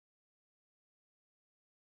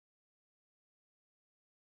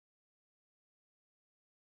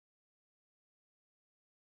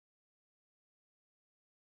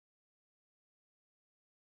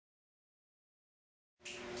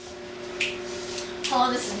Oh,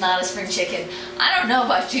 this is not a spring chicken. I don't know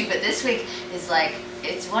about you, but this week is like,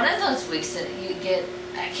 it's one of those weeks that you get,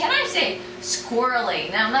 can I say, squirrely.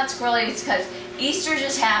 Now, I'm not squirrely, it's because Easter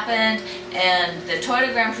just happened, and the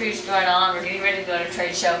Toyota Grand Prix is going on. We're getting ready to go to a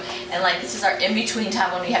trade show, and like this is our in-between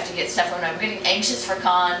time when we have to get stuff on. I'm getting anxious for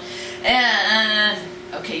con, and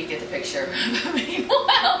okay, you get the picture.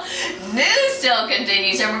 Meanwhile, news still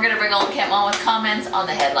continues, and we're going to bring Oldecam on with comments on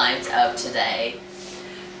the headlines of today.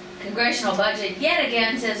 Congressional budget yet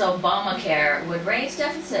again says Obamacare would raise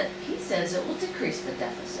deficit. He says it will decrease the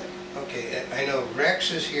deficit. Okay, I know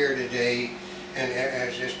Rex is here today. And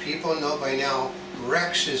as people know by now,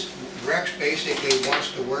 Rex basically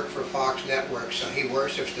wants to work for Fox Network, so he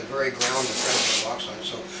worships the very ground the president walks on.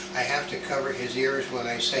 So I have to cover his ears when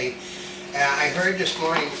I say, I heard this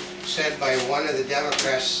morning said by one of the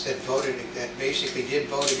Democrats that basically did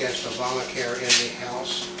vote against Obamacare in the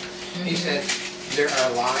House. He said, there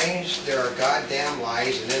are lies, there are goddamn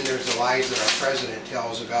lies, and then there's the lies that our president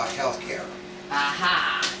tells about health care.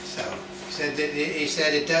 Aha! So. He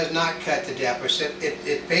said it does not cut the deficit.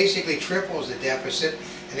 It basically triples the deficit,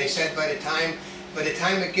 and they said by the time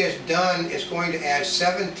it gets done, it's going to add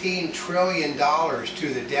 $17 trillion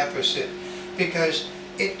to the deficit because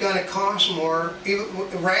it's going to cost more.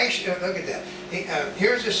 Look at that.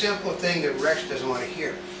 Here's a simple thing that Rex doesn't want to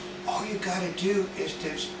hear. All you got to do is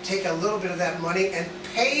to take a little bit of that money and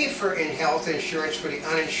pay for health insurance for the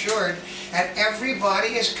uninsured, and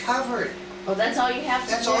everybody is covered. Oh, that's all you have to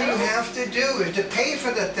do? That's all you have to do is to pay for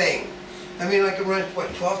the thing. I mean, like it runs, what,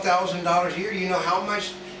 $12,000 a year? You know how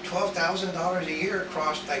much $12,000 a year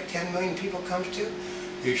across like 10 million people comes to?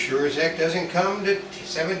 You sure as heck doesn't come to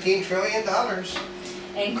 $17 trillion.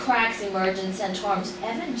 And cracks emerge in Santorum's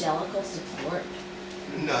evangelical support.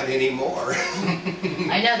 Not anymore.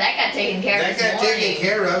 I know, that got taken care of this morning. That got taken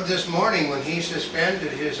care of this morning when he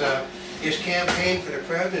suspended his campaign for the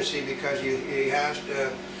presidency because he has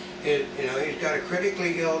to... he's got a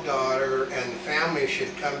critically ill daughter, and the family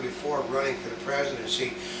should come before running for the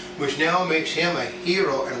presidency, which now makes him a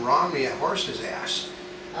hero and Romney a horse's ass.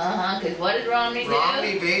 Because what did Romney do?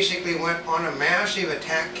 Romney basically went on a massive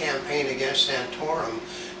attack campaign against Santorum,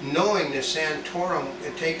 knowing that Santorum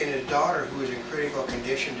had taken his daughter, who was in critical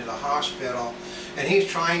condition, to the hospital, and he's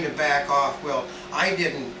trying to back off. Well,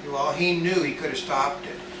 he knew he could have stopped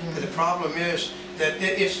it. But the problem is that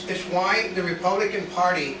it's why the Republican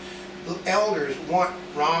Party elders want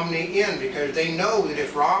Romney in, because they know that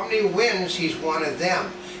if Romney wins, he's one of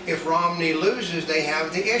them. If Romney loses, they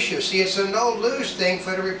have the issue. See, it's a no-lose thing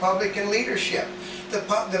for the Republican leadership.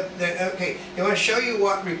 Okay, I want to show you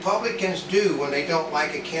what Republicans do when they don't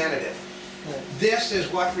like a candidate. This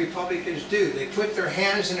is what Republicans do. They put their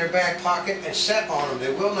hands in their back pocket and set on them.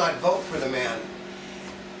 They will not vote for the man.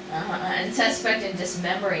 And suspect in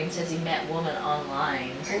dismembering says he met woman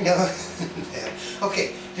online. I know.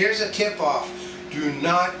 Okay, here's a tip-off. Do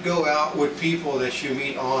not go out with people that you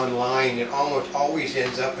meet online. It almost always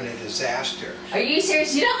ends up in a disaster. Are you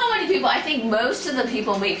serious? You know how many people, I think most of the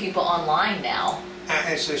people meet people online now.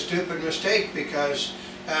 It's a stupid mistake because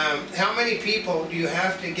how many people do you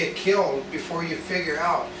have to get killed before you figure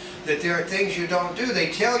out that there are things you don't do?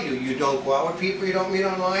 They tell you, you don't go out with people you don't meet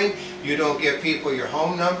online, you don't give people your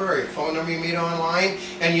home number or your phone number you meet online,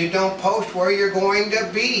 and you don't post where you're going to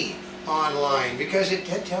be online, because it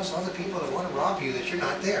tells other people that want to rob you that you're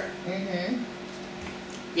not there.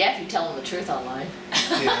 Yeah, if you tell them the truth online.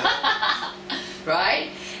 Yeah.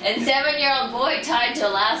 Right? And 7-year-old boy tied to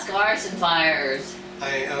Alaska arson fires.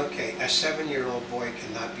 Okay, a 7-year-old boy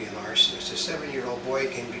cannot be an arsonist. A 7-year-old boy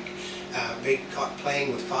can be caught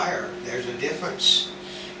playing with fire. There's a difference.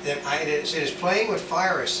 It is playing with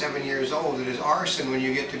fire at 7 years old. It is arson when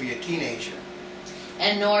you get to be a teenager.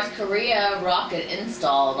 And North Korea rocket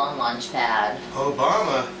installed on launch pad.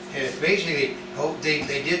 Obama has basically,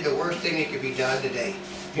 they did the worst thing that could be done today.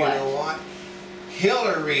 You know what?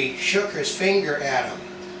 Hillary shook his finger at him.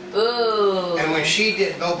 Ooh. And when she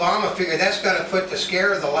did, Obama figured that's going to put the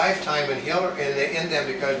scare of the lifetime in them,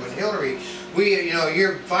 because with Hillary,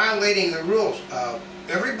 you're violating the rules.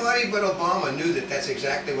 Everybody but Obama knew that that's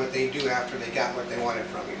exactly what they do after they got what they wanted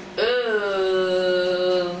from you.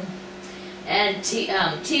 Ooh. And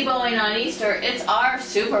T-bowing on Easter, it's our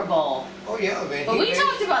Super Bowl. Oh yeah, man. But we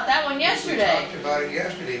talked about that one yesterday. We talked about it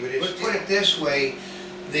yesterday, but let's put it this way.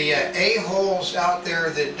 The a-holes out there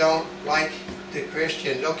that don't like the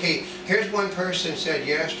Christians. Okay, here's one person said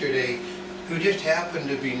yesterday, who just happened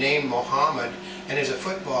to be named Mohammed and is a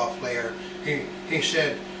football player. He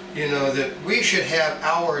said, that we should have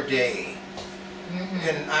our day.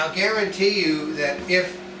 And I'll guarantee you that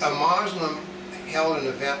if a Muslim held an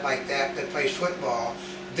event like that plays football,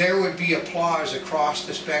 there would be applause across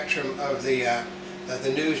the spectrum of the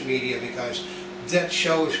news media, because that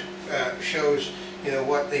shows you know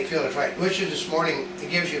what they feel is right. Which is this morning,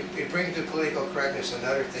 it brings to political correctness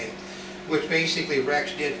another thing, which basically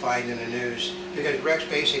Rex did find in the news, because Rex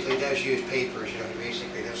basically does use papers, you know, he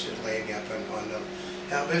basically lifts his leg up on them.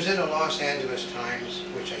 Now, it was in the Los Angeles Times,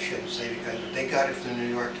 which I shouldn't say because they got it from the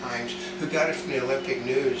New York Times, who got it from the Olympic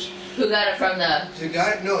News. Who got it from the... Who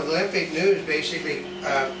got it, no, the Olympic News basically,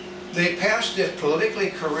 they passed this politically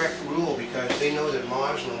correct rule because they know that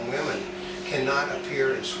Muslim women cannot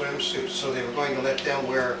appear in swimsuits, so they were going to let them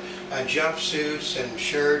wear jumpsuits and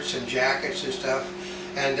shirts and jackets and stuff.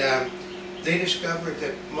 And they discovered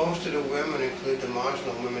that most of the women, including the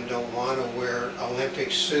Muslim women, don't want to wear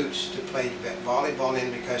Olympic suits to play volleyball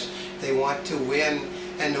in because they want to win.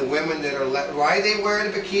 And the women that are why they wear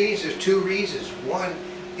the bikinis, there's two reasons. One,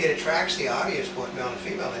 it attracts the audience, both male and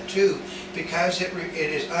female. And two, because it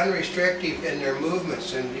is unrestricted in their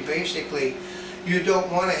movements, and you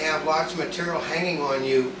don't want to have lots of material hanging on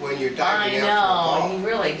you when you're diving after a ball. I know, you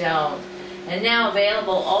really don't. And now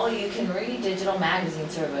available all-you-can-read digital magazine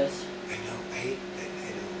service. I know.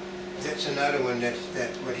 That's another one that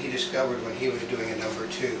what he discovered when he was doing a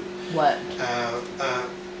 #2. What?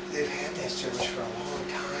 They've had that service for a long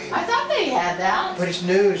time. I thought they had that. But it's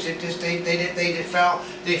news. It just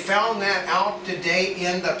they found that out today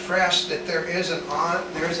in the press that there is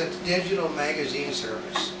a digital magazine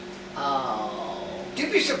service. Oh.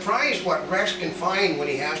 You'd be surprised what Rex can find when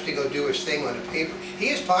he has to go do his thing on the paper. He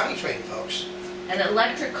is potty trained, folks. An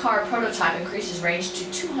electric car prototype increases range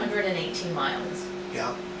to 218 miles.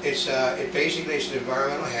 Yeah, it basically it's an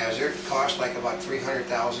environmental hazard. It costs like about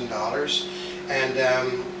 $300,000, and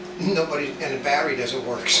and the battery doesn't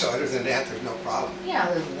work. So other than that, there's no problem. Yeah,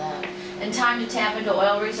 other than that. And time to tap into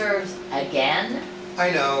oil reserves again. I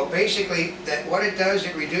know. Basically, what it does,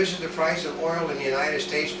 it reduces the price of oil in the United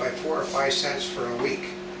States by 4 or 5 cents for a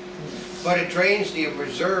week. But it drains the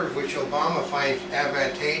reserve, which Obama finds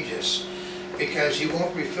advantageous, because he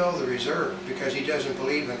won't refill the reserve because he doesn't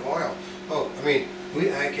believe in oil. Oh, I mean,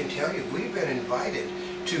 I can tell you, we've been invited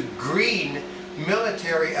to green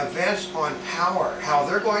military events on power. How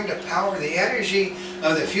they're going to power the energy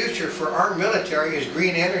of the future for our military is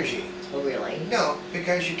green energy. Oh, really? No,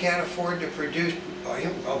 because you can't afford to produce.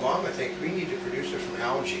 Obama thinks we need to produce it from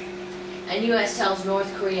algae. And U.S. tells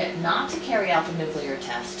North Korea not to carry out the nuclear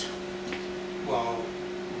test. Well,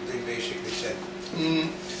 they basically said,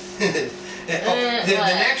 the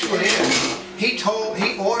next one is, he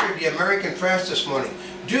ordered the American press this morning,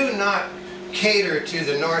 do not cater to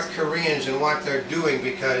the North Koreans and what they're doing,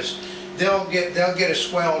 because they'll get a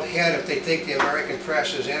swelled head if they think the American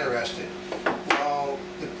press is interested. Well,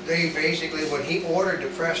 they basically, when he ordered the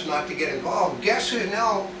press not to get involved, guess who's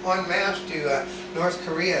now en masse to North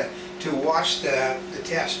Korea to watch the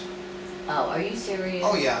test? Oh, are you serious?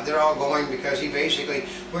 Oh yeah, they're all going because he basically,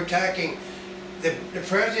 we're talking, the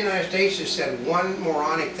President of the United States has said one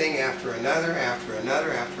moronic thing after another, after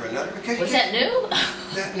another, after another. Because was that new?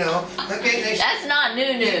 No. Okay, that's not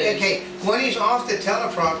new news. Okay, when he's off the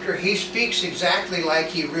teleprompter, he speaks exactly like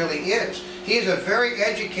he really is. He is a very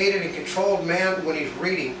educated and controlled man when he's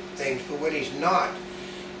reading things, but when he's not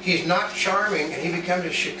charming, and he becomes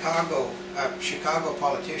a Chicago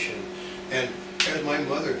politician. And as my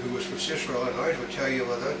mother, who was from Cicero, Illinois, would tell you,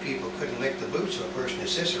 well, those people couldn't lick the boots of a person in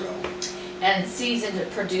Cicero. And seasoned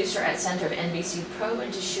producer at center of NBC probe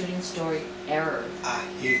into shooting story error.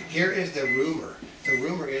 Here is the rumor. The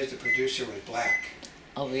rumor is the producer was black.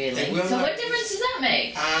 Oh, really? So what difference does that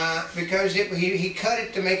make? Because he cut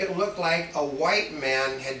it to make it look like a white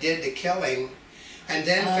man did the killing, and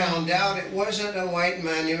then found out it wasn't a white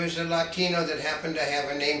man, it was a Latino that happened to have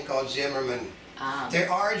a name called Zimmerman. There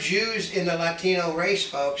are Jews in the Latino race,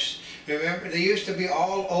 folks. Remember, they used to be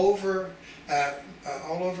all over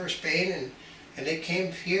Spain, and they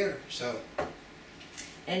came here. So.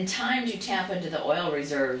 And time to tap into the oil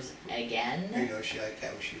reserves again. I know she liked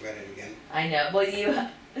that when she read it again. I know. Well, is it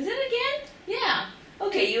again? Yeah.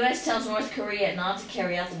 Okay. U.S. tells North Korea not to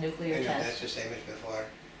carry out the nuclear test. That's the same as before.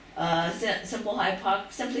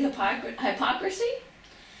 Simply hypocrisy.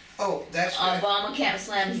 Oh, that's good. Obama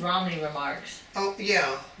slams Romney remarks. Oh,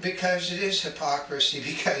 yeah, because it is hypocrisy,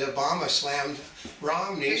 because Obama slammed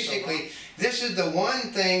Romney. Basically, this is the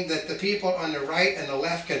one thing that the people on the right and the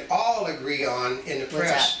left can all agree on in the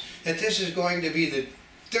press, that this is going to be the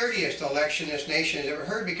dirtiest election this nation has ever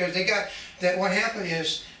heard, because they got, that what happened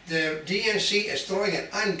is the DNC is throwing an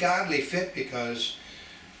ungodly fit because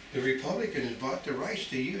the Republicans bought the rights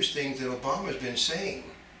to use things that Obama's been saying.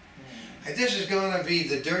 This is going to be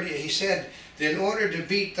the dirty. He said, in order to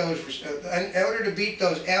beat those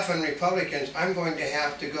effing Republicans, I'm going to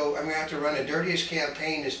have to run the dirtiest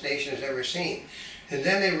campaign this nation has ever seen. And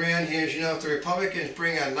then they ran his, you know, if the Republicans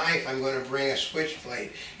bring a knife, I'm going to bring a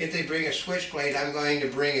switchblade. If they bring a switchblade, I'm going to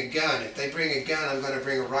bring a gun. If they bring a gun, I'm going to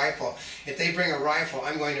bring a rifle. If they bring a rifle,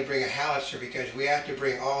 I'm going to bring a howitzer, because we have to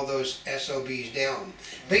bring all those SOBs down.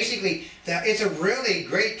 Basically, it's a really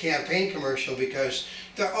great campaign commercial, because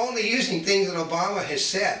they're only using things that Obama has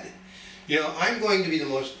said. You know, I'm going to be the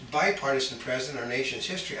most bipartisan president in our nation's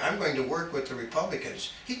history. I'm going to work with the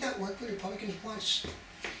Republicans. He's not worked with Republicans once.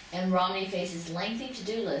 And Romney faces lengthy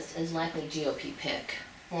to-do list as likely GOP pick.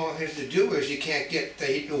 Well, his to-do is you can't get,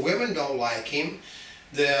 the women don't like him,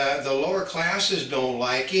 the lower classes don't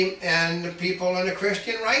like him, and the people on the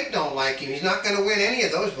Christian right don't like him. He's not going to win any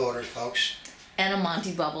of those voters, folks. And a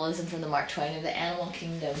Monty Bubbleism from the Mark Twain of the Animal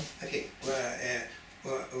Kingdom. Okay,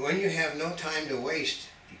 well, when you have no time to waste,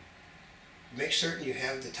 make certain you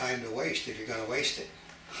have the time to waste if you're going to waste it.